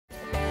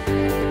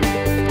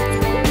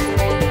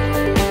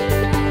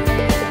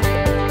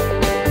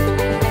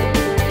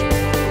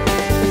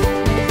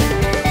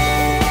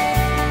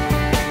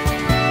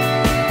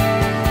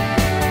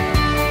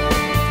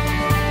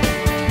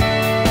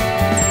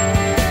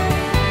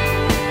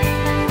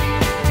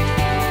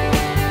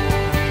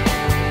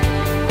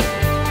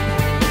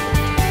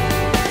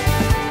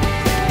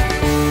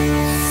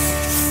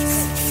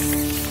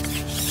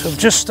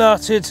just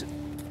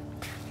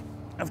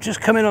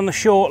come in on the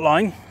short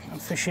line. I'm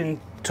fishing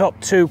top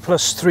 2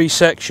 plus 3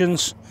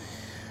 sections.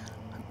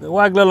 The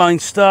waggler line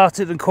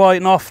started and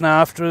quieting off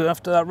now after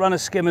that run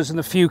of skimmers and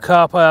the few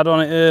carp I had on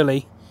it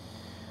early.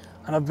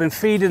 And I've been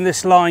feeding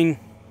this line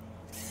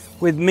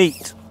with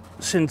meat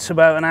since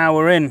about an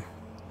hour in.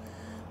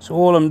 So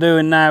all I'm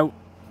doing now,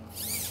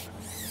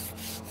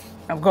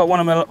 I've got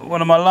one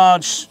of my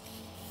large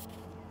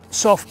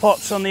soft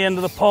pots on the end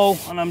of the pole,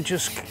 and I'm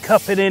just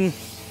cupping in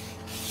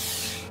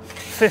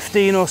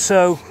 15 or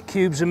so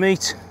cubes of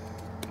meat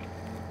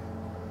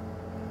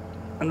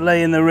and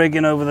laying the rig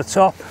in over the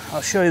top.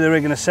 I'll show you the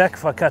rig in a sec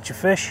if I catch a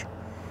fish.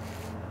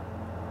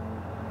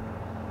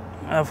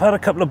 I've had a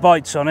couple of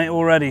bites on it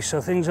already,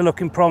 so things are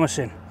looking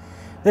promising.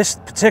 This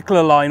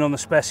particular line on the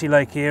Spessy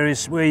Lake here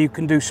is where you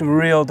can do some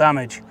real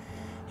damage.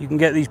 You can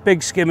get these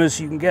big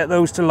skimmers, you can get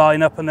those to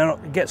line up and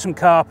then get some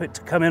carpet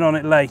to come in on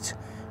it late.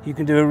 You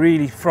can do a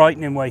really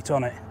frightening weight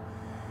on it.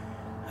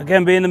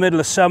 Again, being in the middle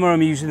of summer,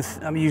 I'm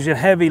using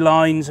heavy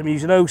lines. I'm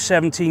using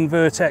 0.17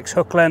 Vertex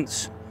hook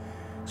lengths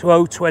to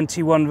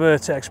 0.21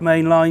 Vertex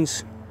main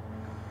lines,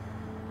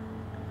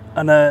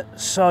 and a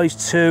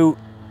size 2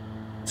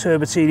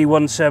 Turbatini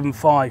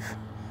 175.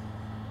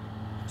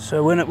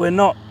 So we're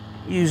not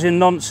using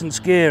nonsense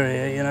gear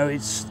here. You know,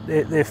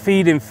 they're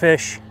feeding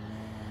fish,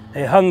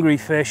 they're hungry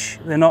fish.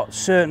 They're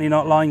certainly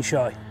not line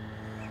shy.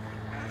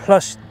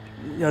 Plus,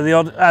 you know,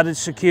 the added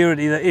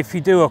security that if you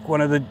do hook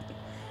one of the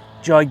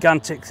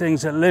gigantic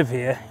things that live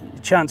here,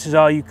 chances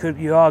are you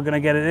are going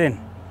to get it in.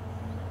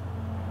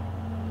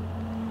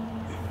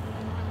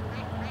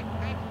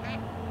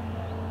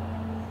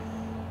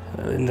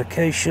 So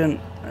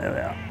indication, there we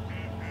are.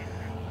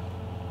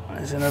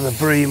 There's another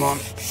bream on.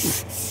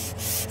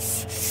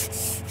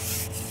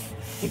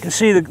 You can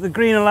see the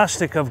green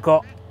elastic I've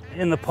got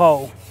in the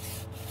pole.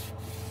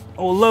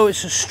 Although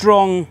it's a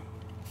strong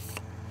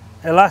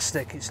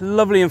elastic, it's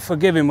lovely and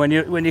forgiving when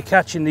you're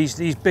catching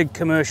these big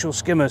commercial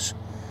skimmers.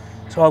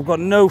 So I've got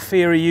no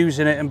fear of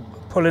using it and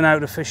pulling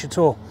out a fish at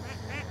all.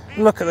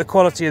 Look at the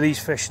quality of these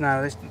fish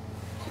now.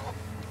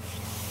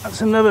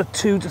 That's another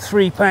 2 to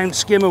 3 pound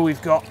skimmer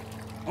we've got,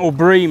 or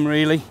bream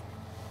really.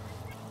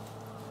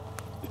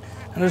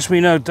 And as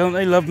we know, don't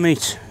they love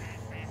meat?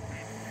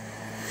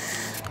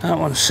 That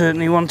one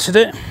certainly wanted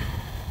it.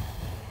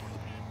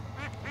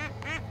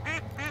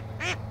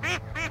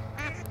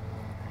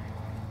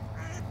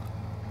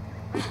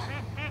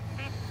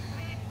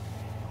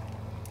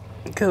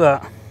 Look at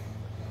that.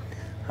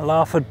 A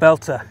Larford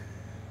belter.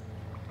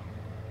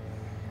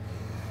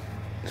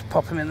 Let's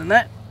pop him in the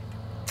net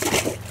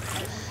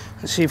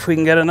and see if we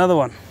can get another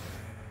one.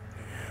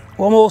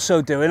 What I'm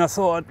also doing, I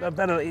thought I'd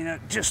better, you know,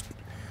 just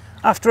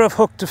after I've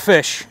hooked a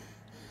fish,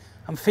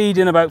 I'm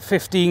feeding about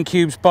 15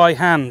 cubes by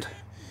hand.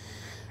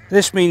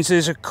 This means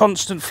there's a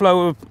constant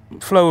flow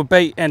of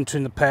bait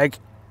entering the peg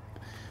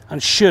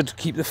and should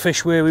keep the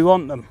fish where we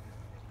want them.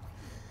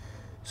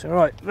 So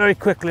right, very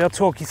quickly I'll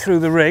talk you through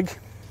the rig.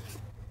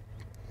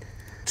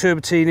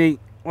 Turbatini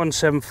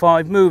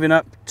 175, moving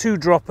up, 2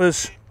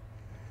 droppers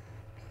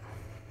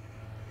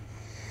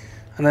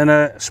and then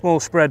a small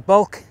spread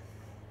bulk.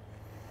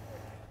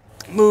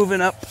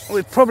 Moving up,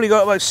 we've probably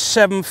got about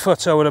 7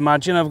 foot, I would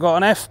imagine. I've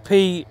got an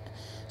FP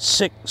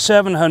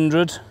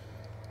 700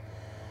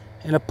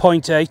 in a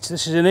 0.8.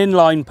 This is an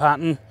inline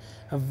pattern,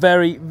 a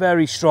very,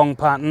 very strong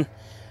pattern,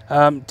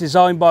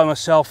 designed by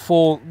myself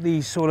for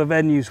these sort of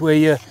venues where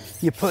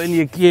you're putting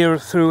your gear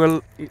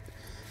through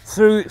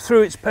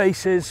its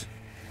paces,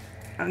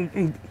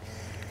 and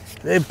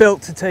they're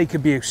built to take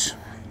abuse.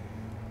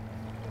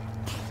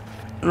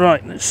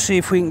 Right, let's see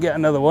if we can get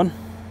another one.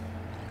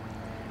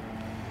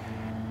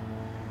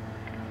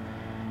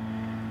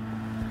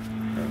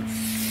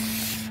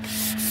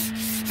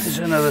 There's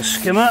another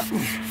skimmer.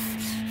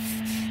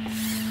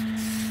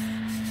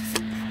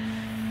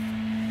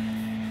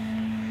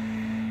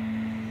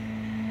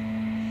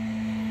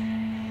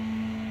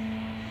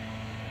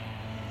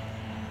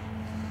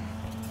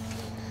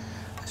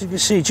 As you can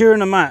see,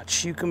 during a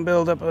match you can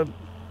build up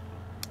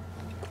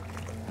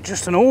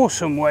just an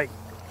awesome weight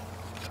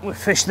with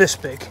fish this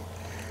big.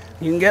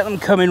 You can get them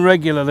coming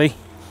regularly.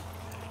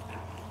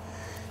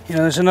 You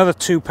know, there's another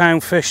 2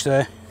 pound fish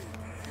there,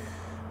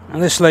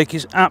 and this lake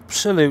is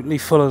absolutely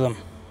full of them.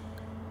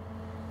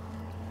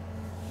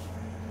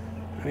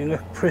 I mean,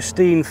 look,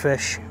 pristine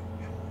fish,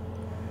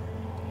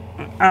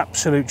 an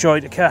absolute joy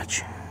to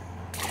catch.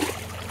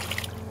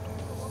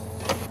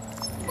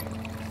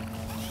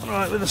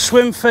 Right, with the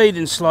swim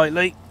fading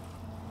slightly,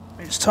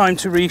 it's time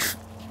to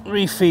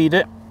refeed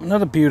it.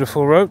 Another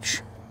beautiful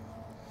roach.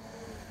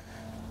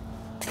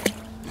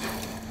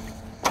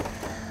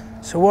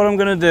 So what I'm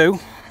going to do,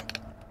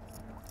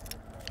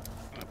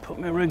 put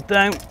my rig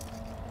down,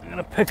 I'm going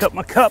to pick up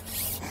my cup.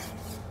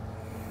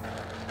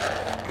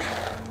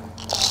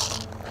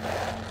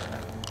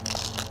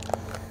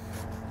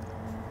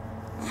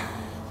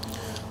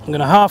 I'm going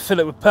to half fill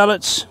it with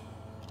pellets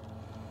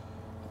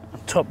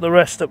and top the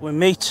rest up with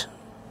meat.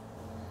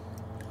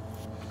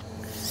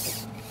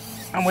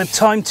 And with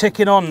time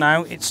ticking on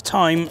now, it's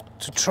time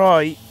to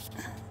try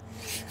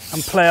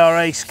and play our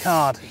ace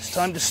card. It's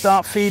time to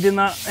start feeding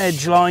that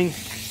edge line.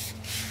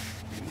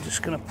 I'm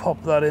just going to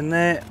pop that in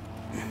there.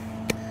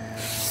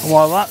 And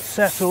while that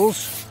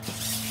settles,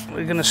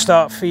 we're going to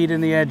start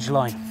feeding the edge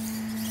line.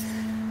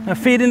 Now,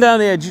 feeding down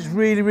the edge is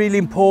really, really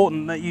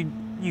important that you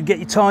get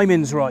your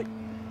timings right.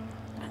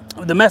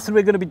 The method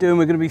we're going to be doing,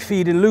 we're going to be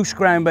feeding loose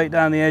ground bait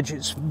down the edge.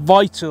 It's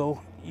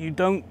vital you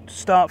don't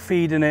start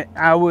feeding it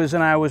hours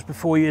and hours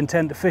before you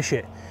intend to fish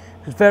it.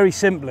 Because very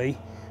simply,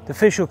 the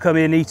fish will come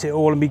in, eat it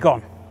all and be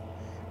gone.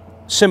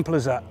 Simple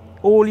as that.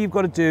 All you've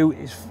got to do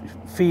is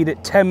feed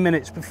it 10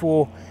 minutes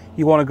before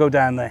you want to go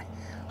down there.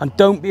 And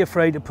don't be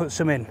afraid to put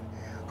some in.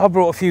 I've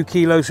brought a few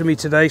kilos with me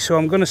today, so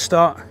I'm going to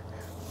start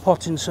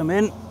potting some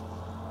in.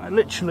 I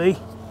literally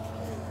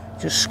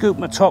just scoop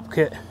my top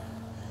kit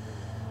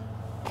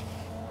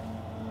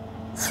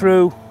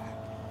through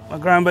my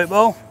ground bait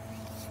bowl.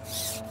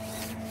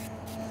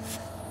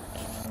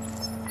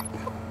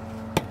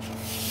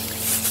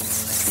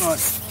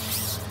 Right,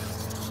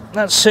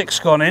 that's 6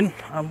 gone in,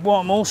 and what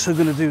I'm also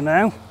going to do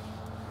now,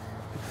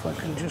 if I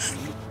can just,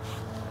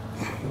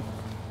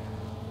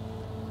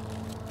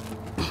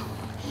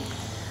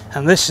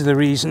 and this is the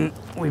reason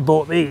we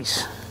bought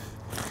these,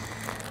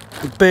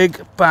 a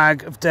big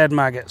bag of dead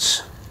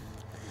maggots.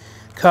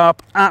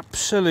 Carp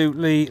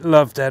absolutely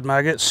love dead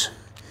maggots,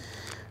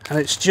 and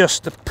it's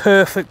just the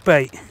perfect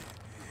bait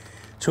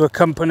to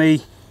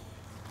accompany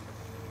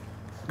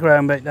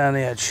ground bait down the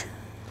edge.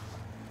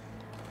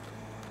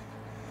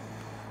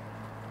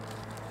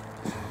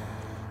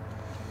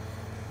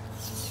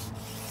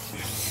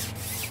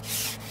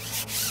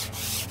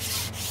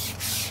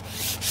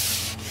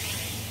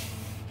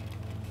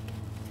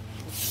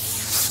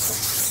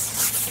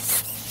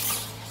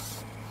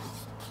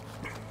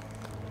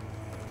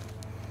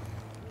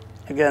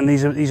 Again,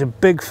 these are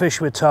big fish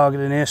we're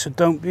targeting here, so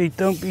don't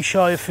be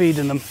shy of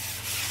feeding them.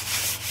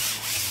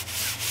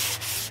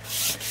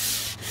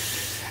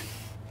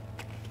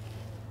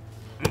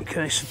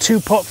 Okay, so 2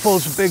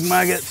 potfuls of big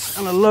maggots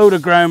and a load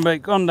of ground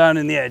bait gone down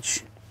in the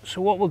edge.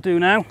 So what we'll do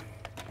now,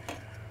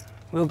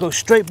 we'll go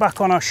straight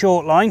back on our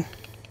short line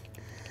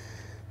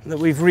that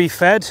we've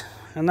refed,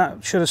 and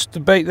that the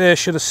bait there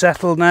should have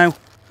settled now.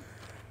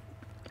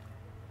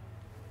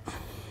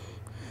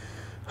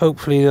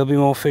 Hopefully there'll be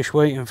more fish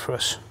waiting for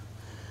us.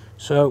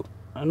 So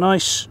a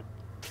nice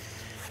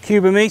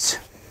cube of meat.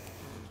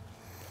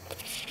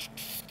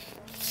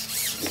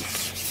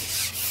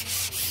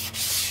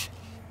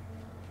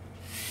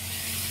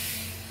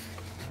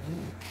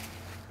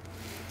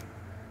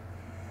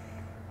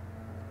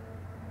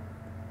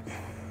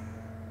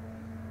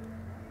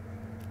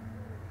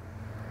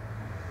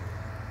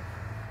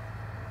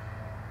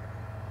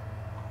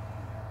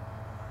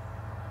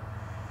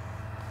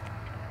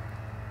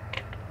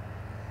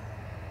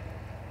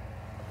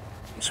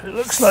 So it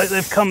looks like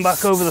they've come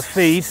back over the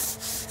feed.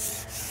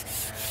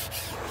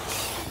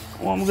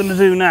 What I'm going to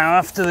do now,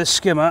 after this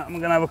skimmer, I'm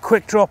going to have a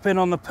quick drop in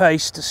on the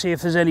paste to see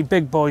if there's any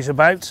big boys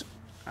about.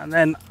 And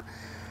then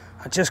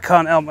I just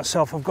can't help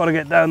myself, I've got to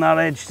get down that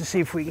edge to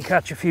see if we can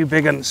catch a few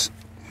big ones.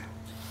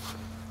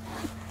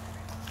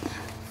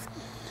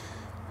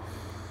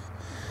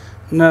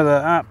 Another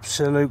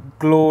absolute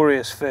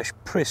glorious fish,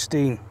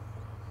 pristine,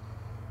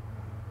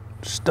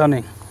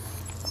 stunning.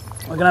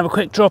 We're going to have a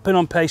quick drop in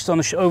on paste on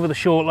over the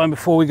short line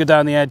before we go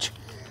down the edge.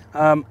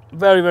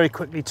 Very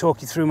quickly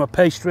talk you through my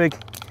paste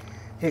rig.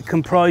 It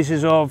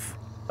comprises of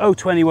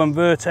 021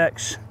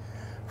 Vertex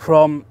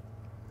from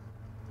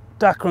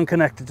Dacron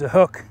connected to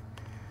hook,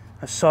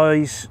 a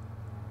size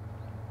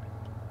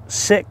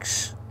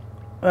 6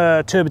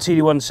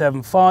 Turbotini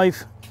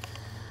 175,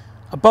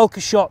 a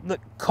bulker shot that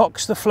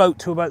cocks the float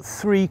to about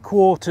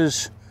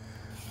 3/4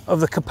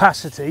 of the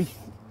capacity,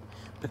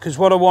 because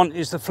what I want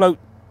is the float,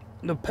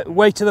 the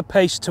weight of the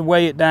paste to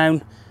weigh it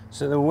down,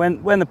 so that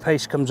when the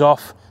paste comes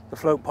off, the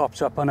float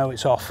pops up, I know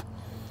it's off.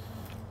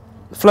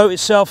 The float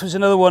itself is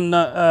another one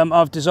that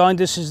I've designed.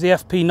 This is the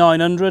FP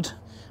 900,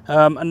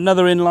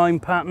 another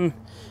inline pattern.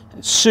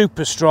 It's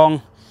super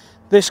strong.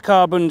 This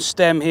carbon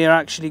stem here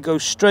actually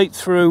goes straight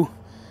through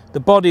the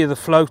body of the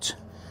float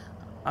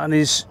and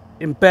is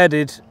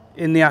embedded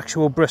in the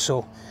actual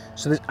bristle.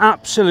 So there's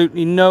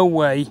absolutely no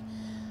way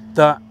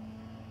that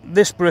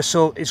this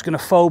bristle is going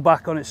to fold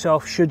back on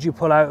itself should you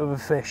pull out of a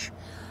fish.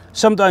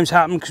 Sometimes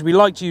happen because we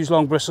like to use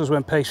long bristles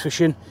when paste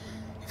fishing.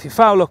 If you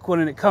foul hook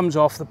one and it comes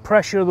off, the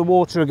pressure of the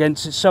water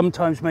against it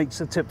sometimes makes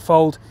the tip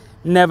fold.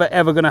 Never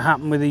ever going to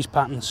happen with these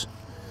patterns.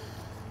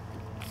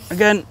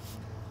 Again,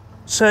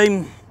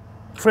 same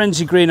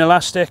frenzy green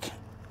elastic,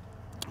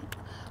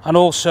 and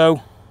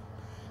also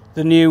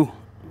the new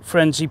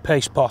frenzy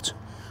paste pot.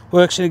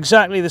 Works in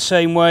exactly the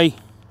same way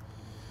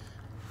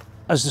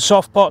as the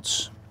soft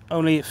pots,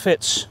 only it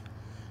fits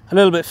a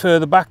little bit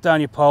further back down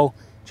your pole,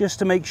 just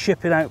to make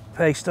shipping out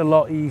paste a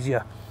lot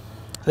easier.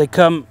 They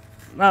come,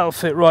 that'll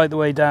fit right the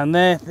way down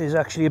there. There's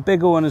actually a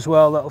bigger one as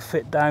well that'll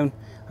fit down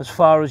as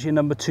far as your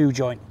number 2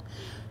 joint.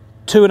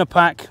 2 in a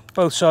pack,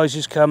 both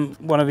sizes come,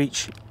 one of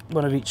each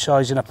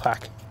size in a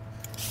pack.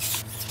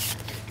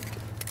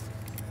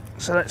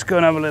 So let's go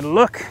and have a little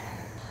look.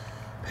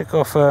 pick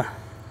off a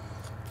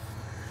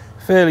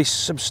fairly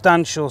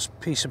substantial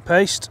piece of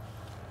paste.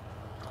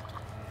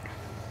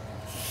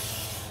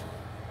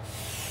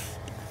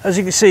 As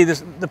you can see,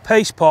 the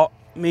paste pot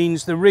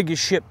means the rig is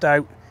shipped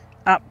out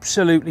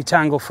absolutely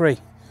tangle free.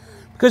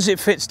 Because it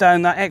fits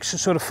down that extra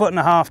sort of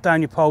 1.5 foot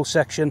down your pole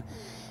section,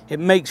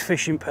 it makes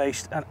fishing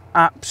paste an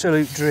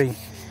absolute dream.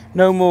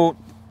 No more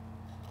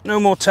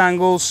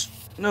tangles,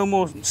 no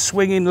more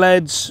swinging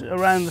leads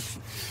around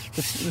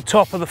the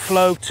top of the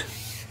float.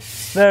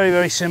 Very,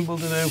 very simple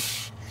to do.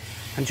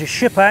 And just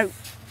ship out,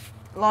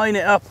 line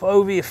it up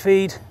over your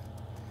feed,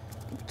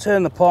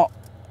 turn the pot,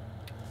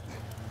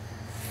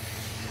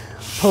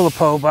 pull the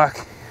pole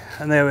back,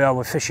 and there we are,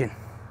 we're fishing.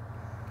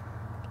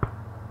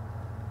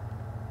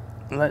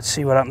 Let's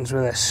see what happens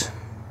with this.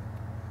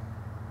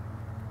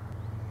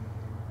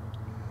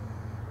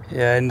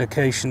 Yeah,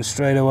 indication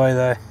straight away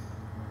there.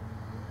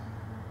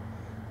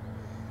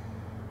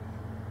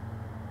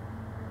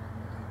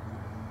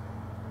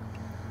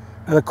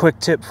 Another quick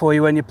tip for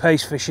you when you're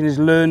paste fishing is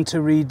learn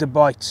to read the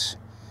bites.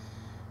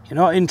 You're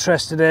not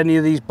interested in any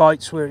of these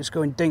bites where it's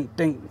going dink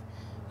dink.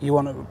 You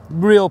want a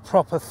real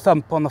proper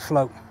thump on the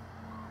float.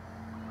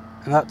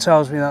 And that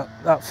tells me that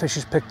that fish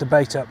has picked the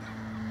bait up.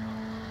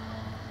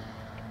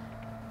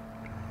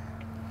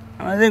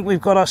 And I think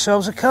we've got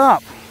ourselves a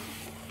carp.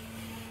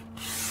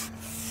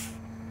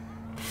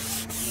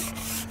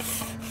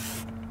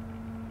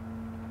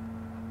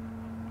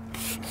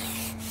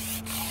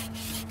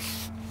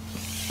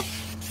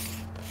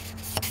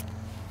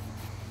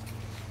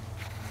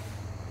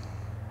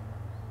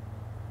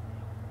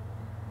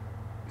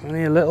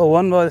 Only a little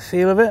one by the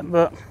feel of it,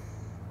 but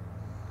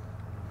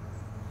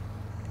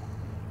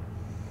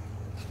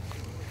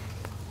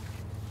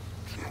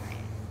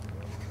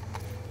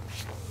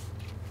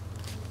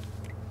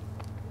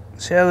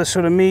see how the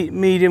sort of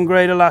medium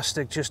grade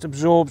elastic just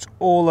absorbs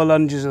all the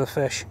lunges of the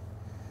fish.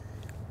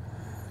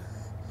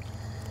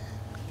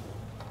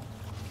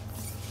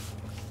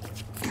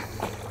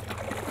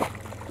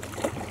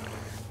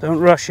 Don't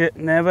rush it,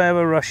 never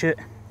ever rush it.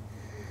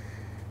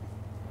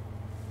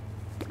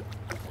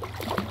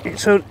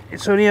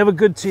 It's only ever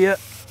good to you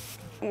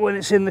when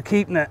it's in the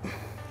keep net.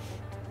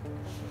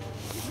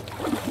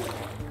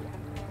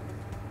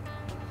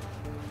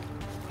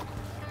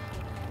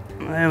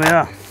 There we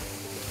are.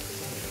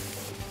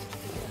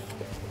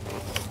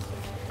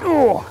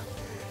 Oh,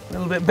 a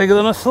little bit bigger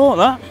than I thought,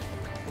 that.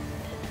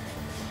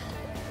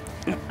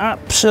 An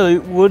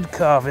absolute wood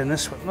carving,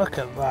 this one. Look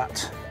at that.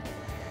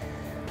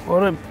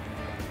 What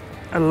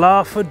a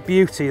Larford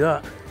beauty,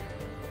 that.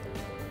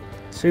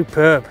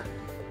 Superb.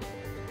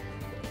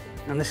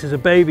 And this is a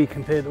baby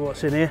compared to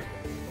what's in here.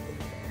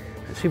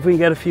 Let's see if we can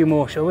get a few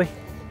more, shall we?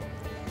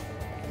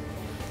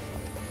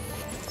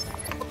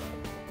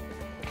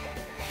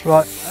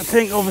 Right, I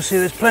think obviously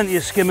there's plenty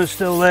of skimmers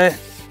still there.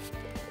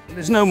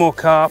 There's no more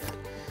carp.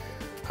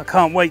 I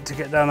can't wait to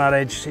get down that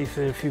edge, see if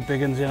there are a few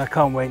big ones in. I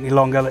can't wait any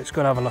longer. Let's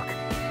go and have a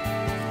look.